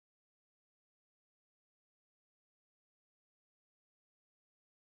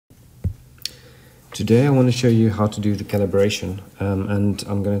Today I want to show you how to do the calibration, and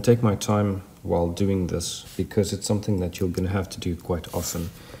I'm going to take my time while doing this because it's something that you're going to have to do quite often.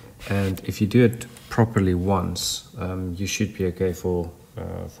 And if you do it properly once, you should be okay for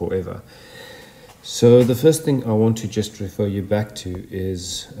forever. So the first thing I want to just refer you back to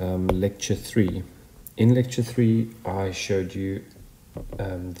is lecture 3. In lecture 3 I showed you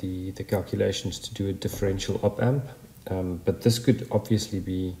the calculations to do a differential op amp, but this could obviously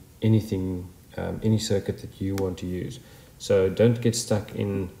be anything, any circuit that you want to use. So don't get stuck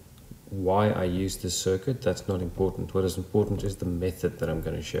in why I use this circuit. That's not important. What is important is the method that I'm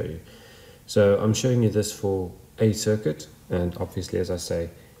going to show you. So I'm showing you this for a circuit, and obviously, as I say,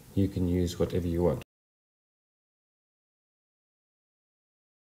 you can use whatever you want.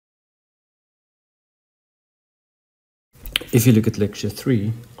 If you look at lecture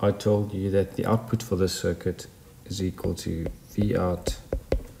 3, I told you that the output for this circuit is equal to V out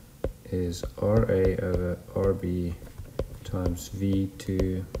is RA over RB times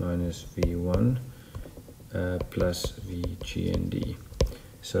V2 minus V1 plus VGND.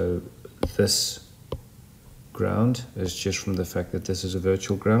 So this ground is just from the fact that this is a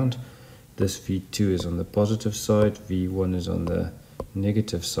virtual ground. This V2 is on the positive side, V1 is on the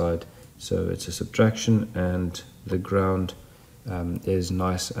negative side. So it's a subtraction, and the ground is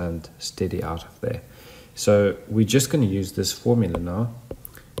nice and steady out of there. So we're just going to use this formula now,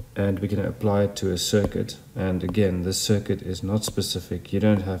 and we're going to apply it to a circuit. And again, this circuit is not specific. You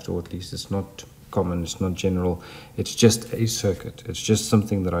don't have to, or at least it's not common, it's not general. It's just a circuit. It's just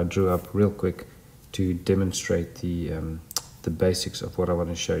something that I drew up real quick to demonstrate the basics of what I want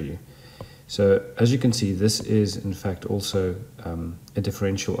to show you. So as you can see, this is in fact also a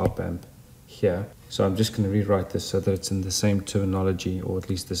differential op amp here. So I'm just going to rewrite this so that it's in the same terminology, or at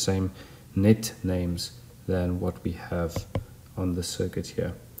least the same net names than what we have on the circuit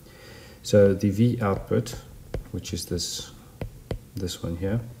here. So the V output, which is this one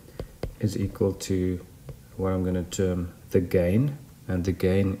here, is equal to what I'm going to term the gain, and the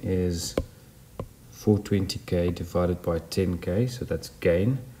gain is 420k divided by 10k, so that's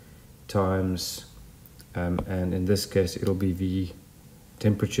gain, times, and in this case it'll be V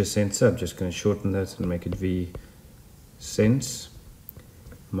temperature sensor. I'm just going to shorten that and make it V sense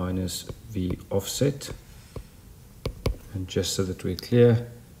minus V offset. And just so that we're clear,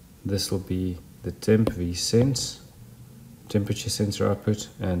 this will be the temp V sense, temperature sensor output,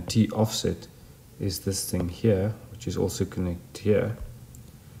 and T offset is this thing here, which is also connected here,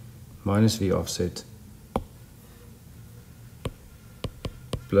 minus V offset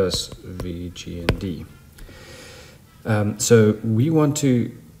plus VGND. So we want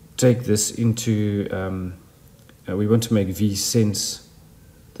to take this into, we want to make V sense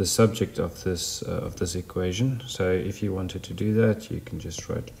the subject of this equation. So if you wanted to do that, you can just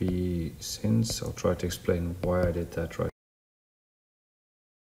write V sense. I'll try to explain why I did that right.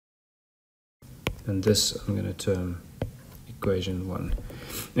 And this I'm going to term equation 1.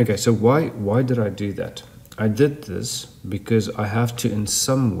 Okay, so why did I do that? I did this because I have to in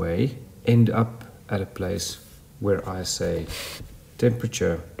some way end up at a place where I say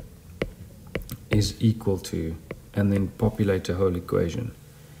temperature is equal to, and then populate a whole equation.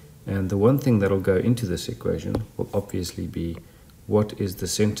 And the one thing that'll go into this equation will obviously be, what is the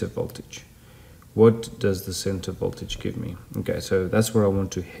center voltage? What does the center voltage give me? Okay, so that's where I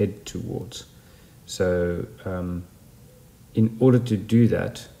want to head towards. So in order to do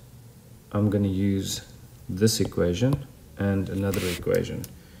that, I'm going to use this equation and another equation.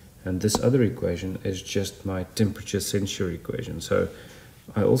 And this other equation is just my temperature sensor equation. So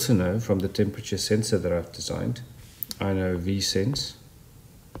I also know from the temperature sensor that I've designed, I know V sense.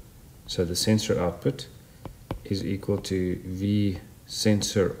 So the sensor output is equal to V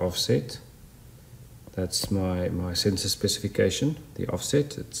sensor offset. That's my sensor specification, the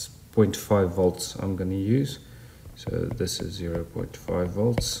offset. It's 0.5 volts I'm going to use. So this is 0.5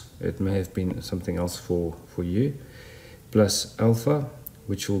 volts. It may have been something else for you. Plus alpha,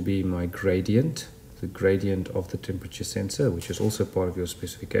 which will be my gradient, the gradient of the temperature sensor, which is also part of your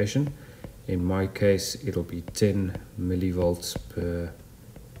specification. In my case, it'll be 10 millivolts per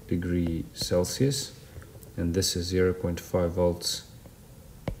degree Celsius, and this is 0.5 volts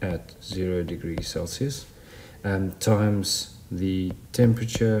at 0 degrees Celsius, times the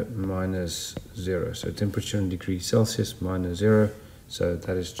temperature minus 0. So temperature in degrees Celsius minus 0, so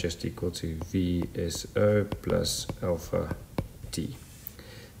that is just equal to VSO plus alpha T.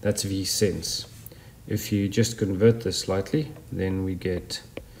 That's V sense. If you just convert this slightly, then we get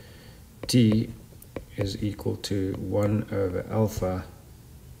T is equal to 1 over alpha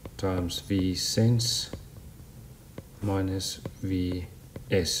times V sense minus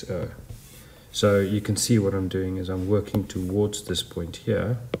VSO. So you can see what I'm doing is I'm working towards this point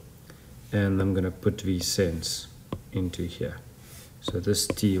here, and I'm going to put vsense into here. So this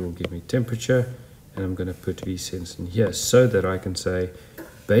T will give me temperature, and I'm going to put vsense in here so that I can say,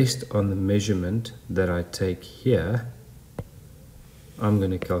 based on the measurement that I take here, I'm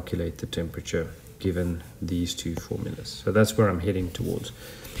going to calculate the temperature given these two formulas. So that's where I'm heading towards.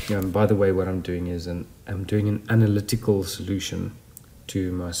 By the way, what I'm doing is I'm doing an analytical solution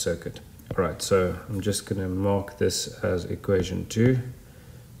to my circuit. All right, so I'm just going to mark this as equation 2,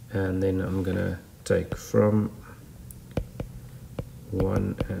 and then I'm going to take from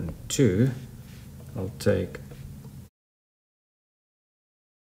 1 and 2, I'll take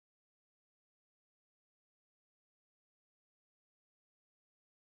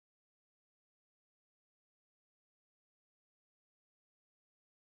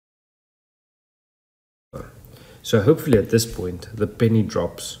so hopefully at this point the penny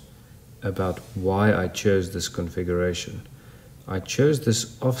drops about why I chose this configuration. I chose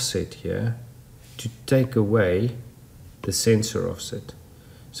this offset here to take away the sensor offset.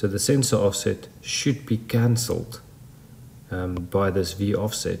 So the sensor offset should be cancelled by this V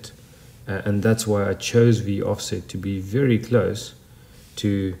offset, and that's why I chose V offset to be very close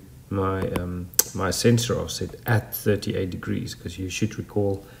to my my sensor offset at 38 degrees, because you should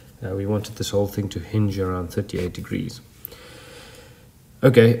recall we wanted this whole thing to hinge around 38 degrees.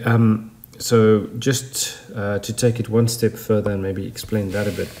 Okay, so just to take it one step further and maybe explain that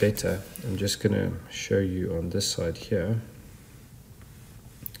a bit better, I'm just going to show you on this side here.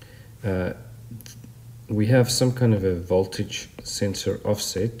 We have some kind of a voltage sensor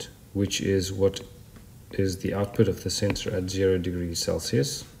offset, which is what is the output of the sensor at 0 degrees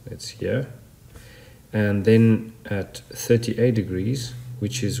Celsius. It's here. And then at 38 degrees,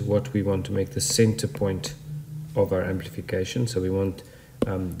 which is what we want to make the center point of our amplification. So we want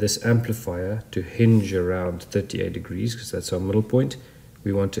this amplifier to hinge around 38 degrees, because that's our middle point.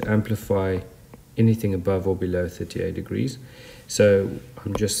 We want to amplify anything above or below 38 degrees. So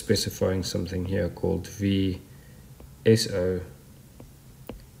I'm just specifying something here called VSO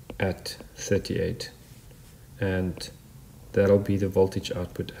at 38, and that'll be the voltage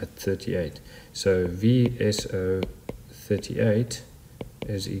output at 38. So VSO 38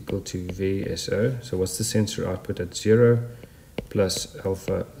 is equal to VSO. So what's the sensor output at 0 plus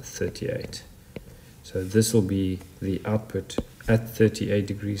alpha 38? So this will be the output at 38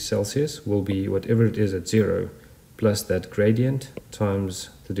 degrees Celsius, will be whatever it is at 0 plus that gradient times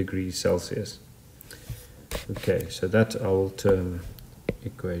the degrees Celsius. Okay, so that I will term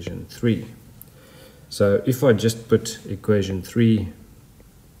equation 3. So if I just put equation 3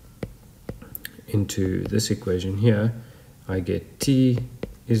 into this equation here, I get T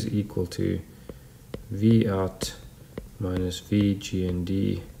is equal to V out minus V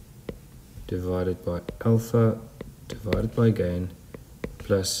GND divided by alpha divided by gain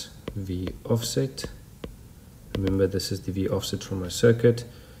plus V offset. Remember, this is the V offset from my circuit,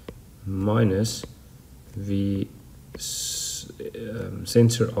 minus V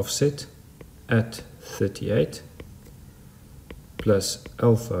sensor offset at 38 plus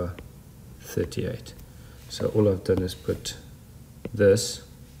alpha 38. So all I've done is put this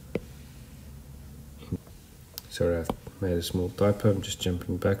in. Sorry, I've made a small typo. I'm just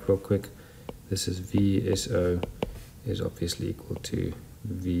jumping back real quick. This is VSO is obviously equal to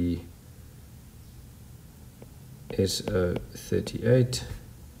VSO 38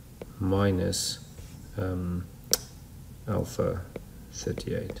 minus alpha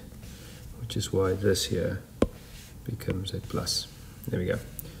 38, which is why this here becomes a plus. There we go.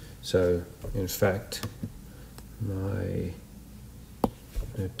 So in fact, my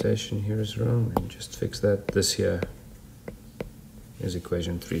notation here is wrong. Let me just fix that. This here is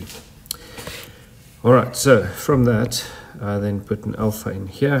equation 3. Alright, so from that I then put an alpha in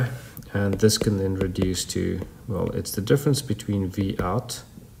here, and this can then reduce to, well, it's the difference between V out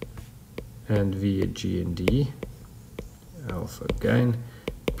and V GND, alpha gain,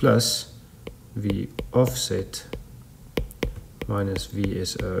 plus V offset minus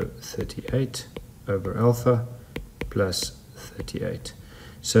VSO 38 over alpha plus 38.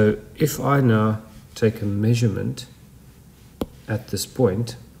 So if I now take a measurement at this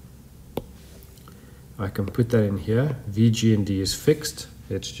point, I can put that in here. VGND is fixed,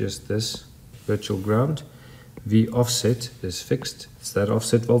 it's just this virtual ground. V offset is fixed, it's that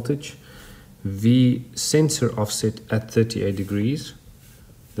offset voltage. V sensor offset at 38 degrees,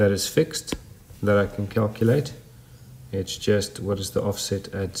 that is fixed, that I can calculate. It's just what is the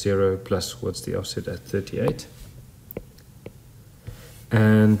offset at 0 plus what's the offset at 38.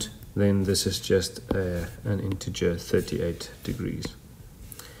 And then this is just an integer 38 degrees.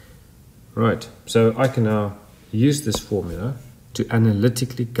 Right, so I can now use this formula to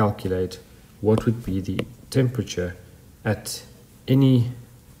analytically calculate what would be the temperature at any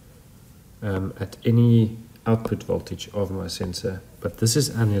output voltage of my sensor, but this is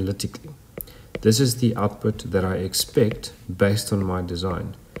analytically. This is the output that I expect based on my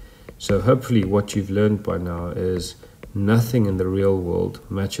design. So hopefully what you've learned by now is nothing in the real world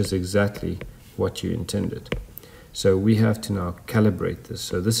matches exactly what you intended. So we have to now calibrate this.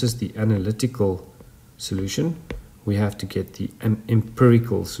 So this is the analytical solution. We have to get the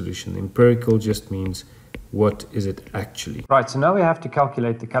empirical solution. Empirical just means what is it actually. Right, so now we have to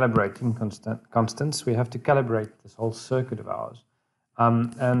calculate the calibrating constants. We have to calibrate this whole circuit of ours.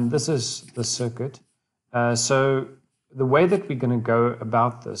 And this is the circuit. So the way that we're going to go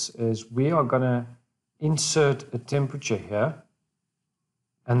about this is we are going to insert a temperature here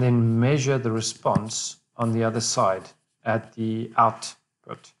and then measure the response on the other side at the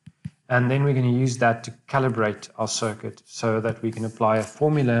output. And then we're going to use that to calibrate our circuit so that we can apply a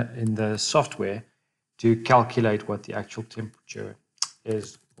formula in the software to calculate what the actual temperature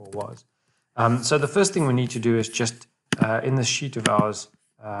is or was. So the first thing we need to do is just in the sheet of ours,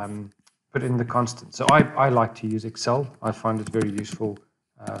 put in the constant. So I like to use Excel. I find it very useful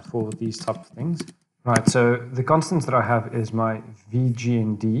for these type of things. Right, so the constants that I have is my VG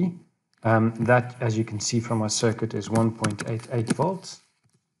and D. That, as you can see from my circuit, is 1.88 volts.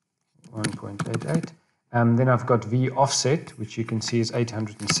 1.88. Then I've got V offset, which you can see is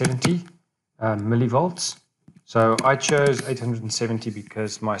 870 millivolts. So I chose 870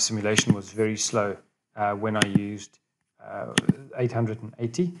 because my simulation was very slow when I used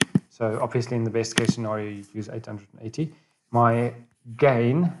 880. So obviously in the best case scenario, you use 880. My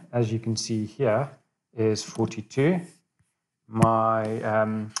gain, as you can see here, is 42. My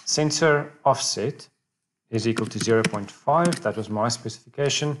sensor offset is equal to 0.5. That was my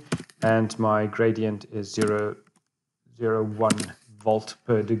specification. And my gradient is 0.01 volt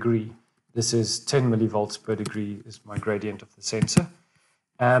per degree. This is 10 millivolts per degree is my gradient of the sensor.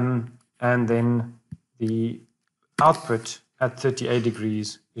 And then the output at 38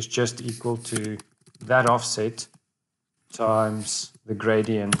 degrees is just equal to that offset times the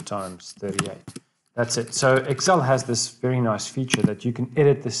gradient times 38. That's it. So Excel has this very nice feature that you can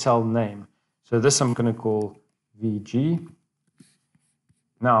edit the cell name. So this I'm going to call VG.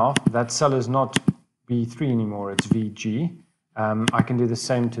 Now that cell is not B3 anymore, it's VG. I can do the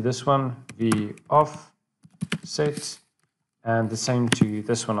same to this one, V offset, and the same to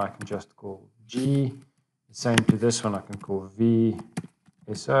this one I can just call G. The same to this one I can call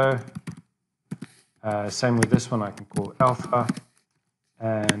VSO. Same with this one I can call alpha.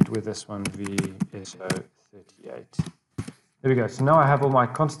 And with this one, VSO38. There we go. So now I have all my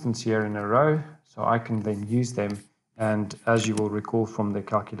constants here in a row, so I can then use them. And as you will recall from the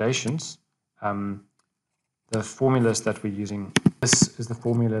calculations, the formulas that we're using, this is the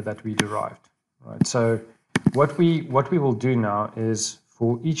formula that we derived. Right. So what we will do now is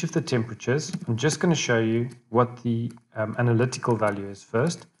for each of the temperatures, I'm just going to show you what the analytical value is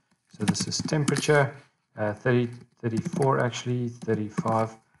first. So this is temperature, 34 actually,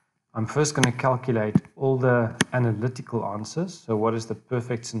 35. I'm first going to calculate all the analytical answers. So what is the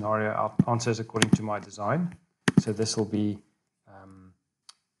perfect scenario answers according to my design? So this will be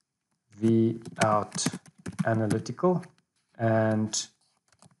V out analytical. And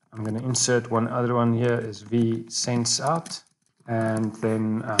I'm going to insert one other one here is V sense out. And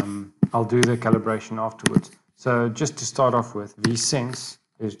then I'll do the calibration afterwards. So just to start off with, V sense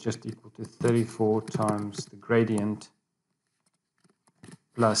is just equal to 34 times the gradient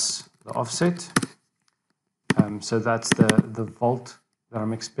plus the offset. So that's the volt that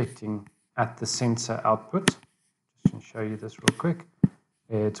I'm expecting at the sensor output. Just going to show you this real quick.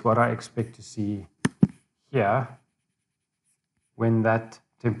 It's what I expect to see here when that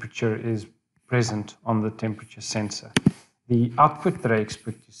temperature is present on the temperature sensor. The output that I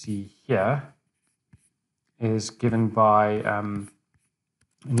expect to see here is given by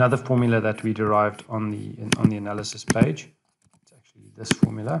another formula that we derived on the analysis page. It's actually this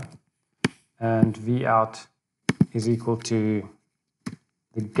formula. And V out is equal to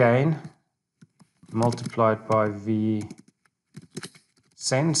the gain multiplied by V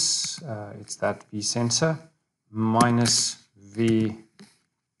sense, it's that V sensor, minus V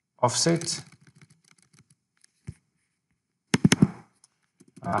offset,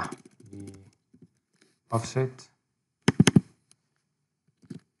 V offset,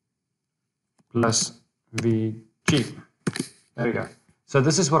 plus VG. There we go. So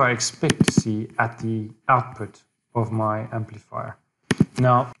this is what I expect to see at the output of my amplifier.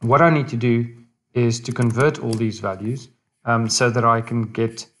 Now, what I need to do is to convert all these values so that I can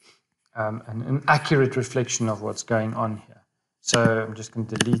get an accurate reflection of what's going on here. So I'm just going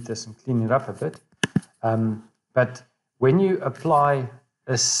to delete this and clean it up a bit. But when you apply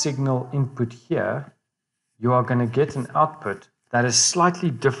a signal input here, you are going to get an output that is slightly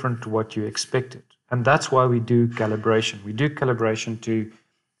different to what you expected. And that's why we do calibration. We do calibration to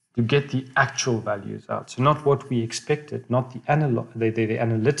get the actual values out. So not what we expected, not the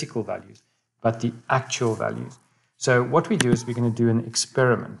analytical values, but the actual values. So what we do is we're going to do an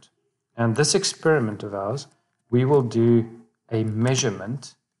experiment. And this experiment of ours, we will do a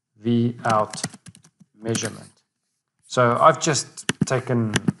measurement, V out measurement. So I've just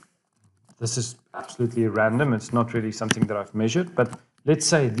taken, this is absolutely random. It's not really something that I've measured, but let's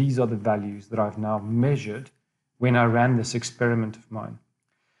say these are the values that I've now measured when I ran this experiment of mine.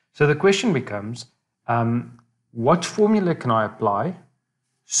 So the question becomes, what formula can I apply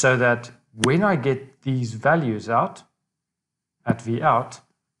so that when I get these values out at V out,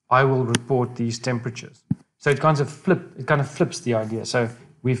 I will report these temperatures. So it kind of flips the idea. So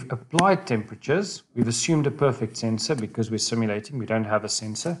we've applied temperatures. We've assumed a perfect sensor because we're simulating. We don't have a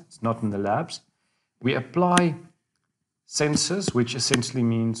sensor. It's not in the labs. We apply sensors, which essentially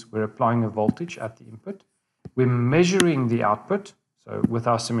means we're applying a voltage at the input. We're measuring the output. So with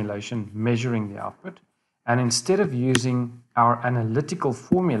our simulation, measuring the output. And instead of using our analytical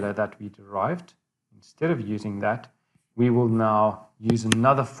formula that we derived, instead of using that, we will now use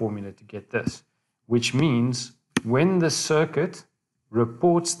another formula to get this, which means when the circuit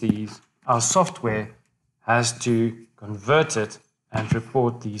reports these, our software has to convert it and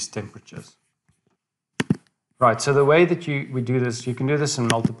report these temperatures. Right, so the way that we do this, you can do this in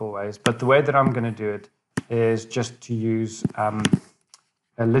multiple ways, but the way that I'm going to do it is just to use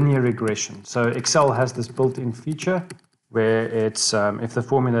a linear regression. So Excel has this built-in feature where it's, if the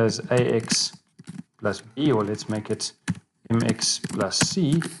formula is AX plus B, or let's make it MX plus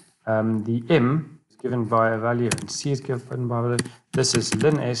C, the M is given by a value and C is given by a value. This is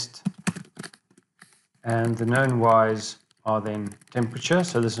linest, and the known Y's are then temperature.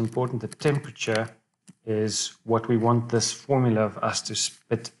 So this is important. The temperature is what we want this formula of us to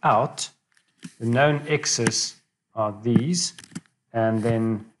spit out. The known X's are these, and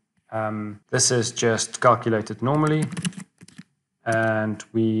then this is just calculated normally, and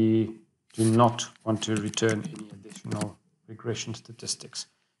we do not want to return any additional regression statistics.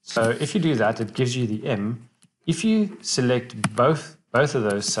 So if you do that, it gives you the M. If you select both of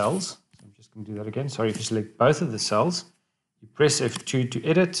those cells, so I'm just going to do that again. Sorry, if you select both of the cells, you press F2 to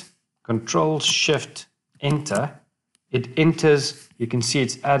edit, Control Shift Enter. It enters, you can see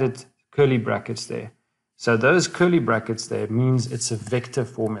it's added curly brackets there. So those curly brackets there means it's a vector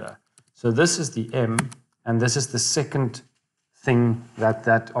formula. So this is the M, and this is the second thing that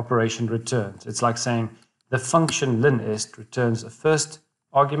that operation returns. It's like saying the function linest returns a first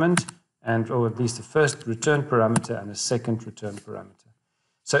argument, or at least a first return parameter and a second return parameter.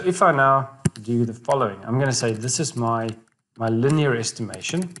 So if I now do the following, I'm going to say this is my linear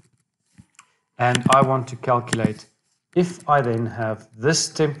estimation, and I want to calculate if I then have this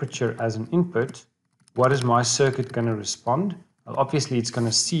temperature as an input, what is my circuit going to respond? Well, obviously, it's going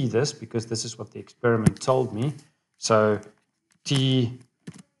to see this because this is what the experiment told me. So T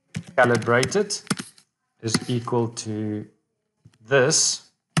calibrated is equal to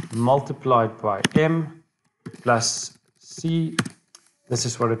this multiplied by M plus C. This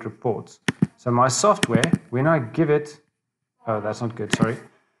is what it reports. So my software, when I give it, oh, that's not good, sorry.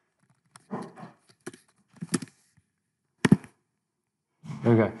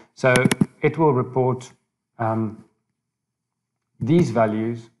 Okay, so it will report these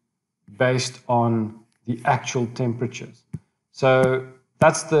values based on the actual temperatures. So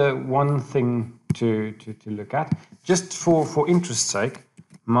that's the one thing to look at. Just for interest's sake,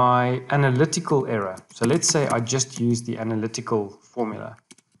 my analytical error. So let's say I just use the analytical formula,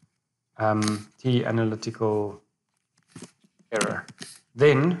 T analytical error.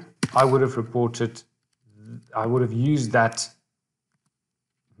 Then I would have reported, I would have used that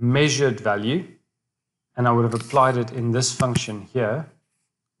measured value, and I would have applied it in this function here,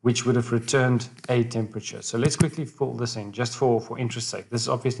 which would have returned a temperature. So let's quickly fill this in, just for interest's sake. This is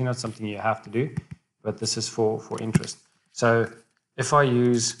obviously not something you have to do, but this is for interest. So if I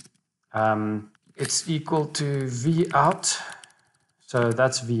use, it's equal to V out, so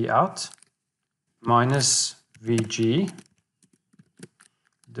that's V out, minus VG,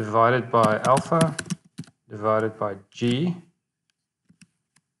 divided by alpha, divided by G,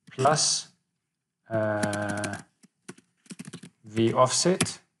 plus V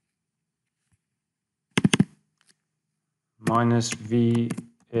offset minus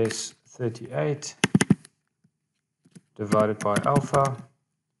VS38 divided by alpha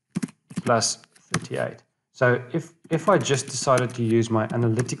plus 38. So if I just decided to use my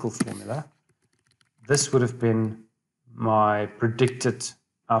analytical formula, this would have been my predicted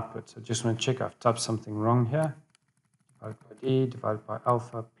output. So I just want to check I've typed something wrong here. Divided by D divided by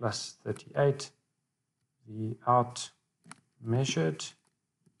alpha plus 38. The out measured.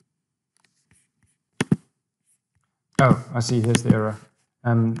 Oh, I see, here's the error.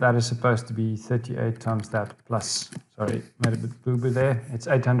 That is supposed to be 38 times that plus, sorry, made a bit boo-boo there. It's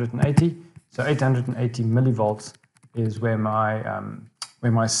 880. So 880 millivolts is where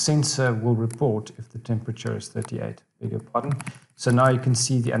my sensor will report if the temperature is 38. Beg your pardon. So now you can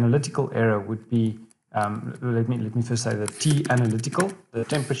see the analytical error would be, let me first say the T analytical. The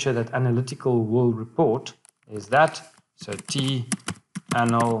temperature that analytical will report is that. So T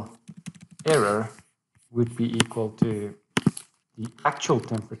anal error would be equal to the actual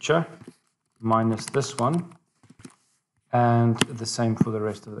temperature minus this one, and the same for the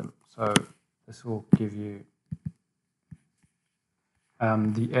rest of them. So this will give you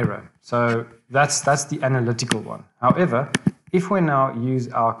the error. So that's the analytical one. However, if we now use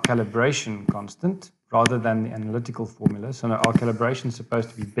our calibration constant rather than the analytical formula, so now our calibration is supposed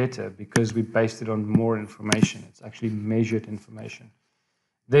to be better because we based it on more information. It's actually measured information.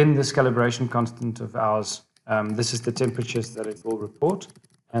 Then this calibration constant of ours, this is the temperatures that it will report,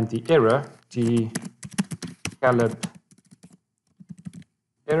 and the error, T calib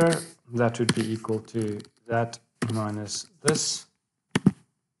error, that would be equal to that minus this,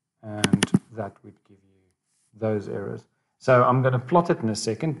 and that would give you those errors. So I'm going to plot it in a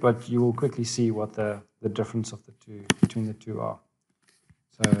second, but you will quickly see what the difference of the two between the two are.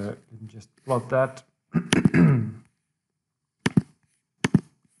 So let me just plot that.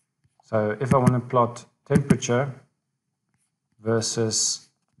 So if I want to plot temperature versus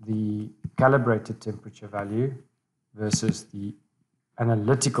the calibrated temperature value versus the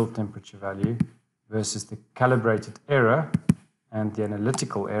analytical temperature value versus the calibrated error and the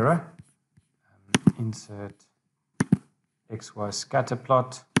analytical error, insert XY scatter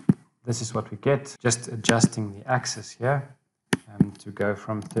plot. This is what we get, just adjusting the axis here to go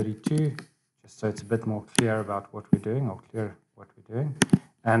from 32, just so it's a bit more clear about what we're doing, or clear what we're doing.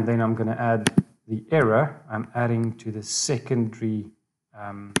 And then I'm going to add the error. I'm adding to the secondary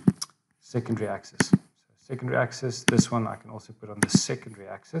axis. So secondary axis, this one I can also put on the secondary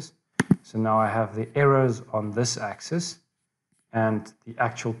axis. So now I have the errors on this axis and the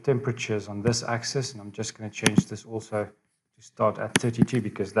actual temperatures on this axis. And I'm just going to change this also to start at 32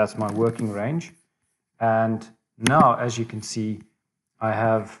 because that's my working range. And now, as you can see, I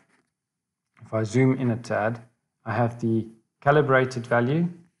have, if I zoom in a tad, I have the calibrated value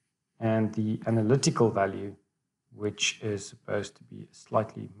and the analytical value, which is supposed to be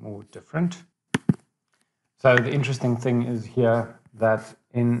slightly more different. So the interesting thing is here that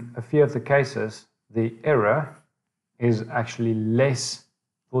in a few of the cases, the error is actually less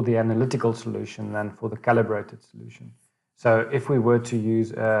for the analytical solution than for the calibrated solution. So if we were to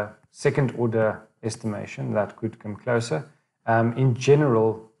use a second order estimation, that could come closer. In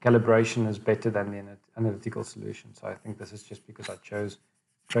general, calibration is better than the analytical solution. So I think this is just because I chose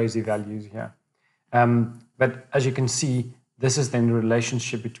crazy values here. But as you can see, this is then the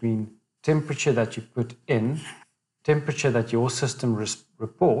relationship between temperature that you put in, temperature that your system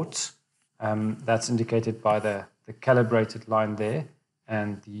reports, that's indicated by the calibrated line there,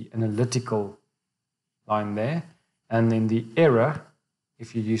 and the analytical line there. And then the error,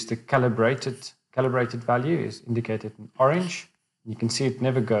 if you use the calibrated value, is indicated in orange. You can see it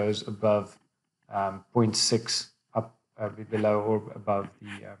never goes above 0.6 up below or above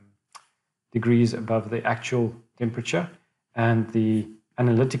the degrees above the actual temperature. And the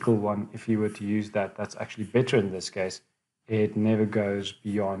analytical one, if you were to use that, that's actually better in this case. It never goes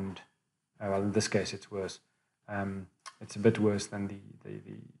beyond, well, in this case it's worse. It's a bit worse than the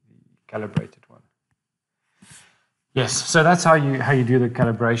calibrated one. Yes, so that's how you do the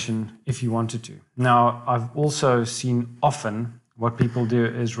calibration if you wanted to. Now, I've also seen often what people do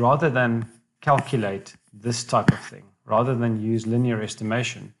is rather than calculate this type of thing, rather than use linear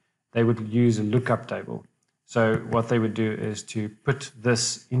estimation, they would use a lookup table. So what they would do is to put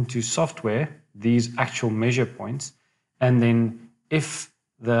this into software, these actual measure points, and then if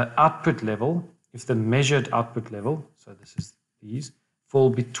the output level, if the measured output level, so this is these, fall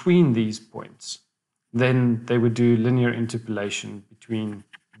between these points, then they would do linear interpolation between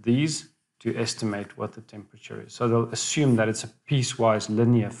these to estimate what the temperature is. So they'll assume that it's a piecewise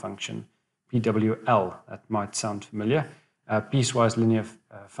linear function, PWL, that might sound familiar, a piecewise linear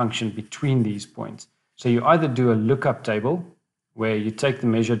function between these points. So you either do a lookup table where you take the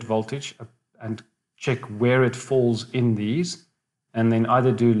measured voltage and check where it falls in these, and then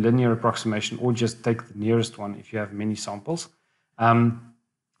either do linear approximation or just take the nearest one if you have many samples.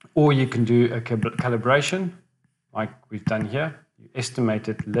 Or you can do a calibration like we've done here. You estimate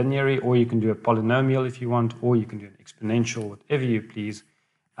it linearly, or you can do a polynomial if you want, or you can do an exponential, whatever you please,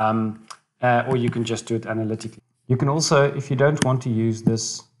 or you can just do it analytically. You can also, if you don't want to use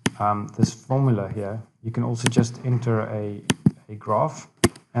this, this formula here, you can also just enter a graph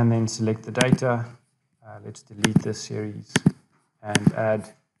and then select the data. Let's delete this series and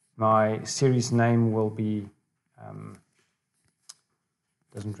add my series name will be,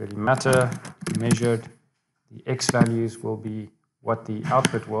 doesn't really matter, measured. The X values will be what the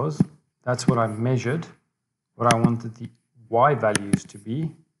output was. That's what I measured. What I wanted the Y values to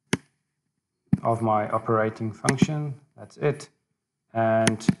be of my operating function. That's it.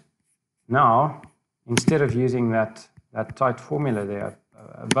 And now, instead of using that tight formula there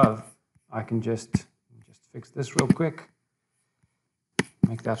above, I can just fix this real quick.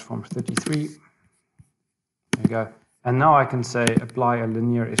 Make that from 33. There we go. And now I can say apply a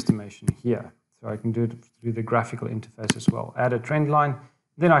linear estimation here. So I can do it through the graphical interface as well. Add a trend line.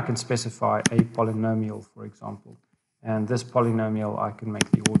 Then I can specify a polynomial, for example. And this polynomial, I can make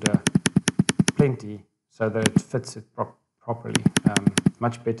the order plenty so that it fits it properly.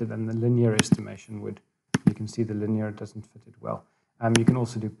 Much better than the linear estimation would. You can see the linear doesn't fit it well. You can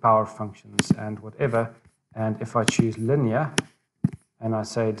also do power functions and whatever. And if I choose linear, and I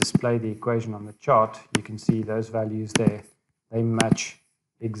say display the equation on the chart, you can see those values there. They match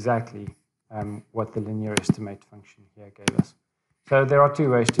exactly what the linear estimate function here gave us. So there are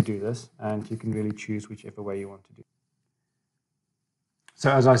two ways to do this, and you can really choose whichever way you want to do.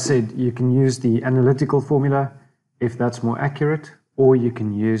 So as I said, you can use the analytical formula if that's more accurate, or you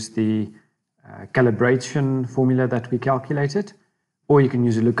can use the calibration formula that we calculated, or you can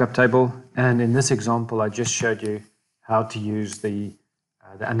use a lookup table. And in this example, I just showed you how to use the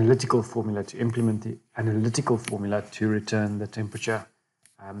analytical formula to implement the analytical formula to return the temperature.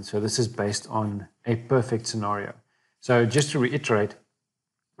 So this is based on a perfect scenario. So just to reiterate,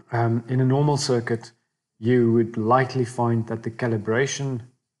 in a normal circuit, you would likely find that the calibration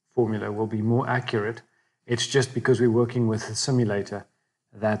formula will be more accurate. It's just because we're working with a simulator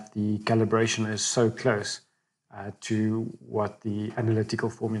that the calibration is so close to what the analytical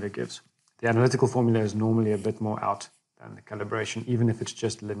formula gives. The analytical formula is normally a bit more out than the calibration, even if it's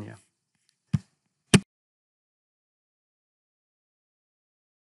just linear.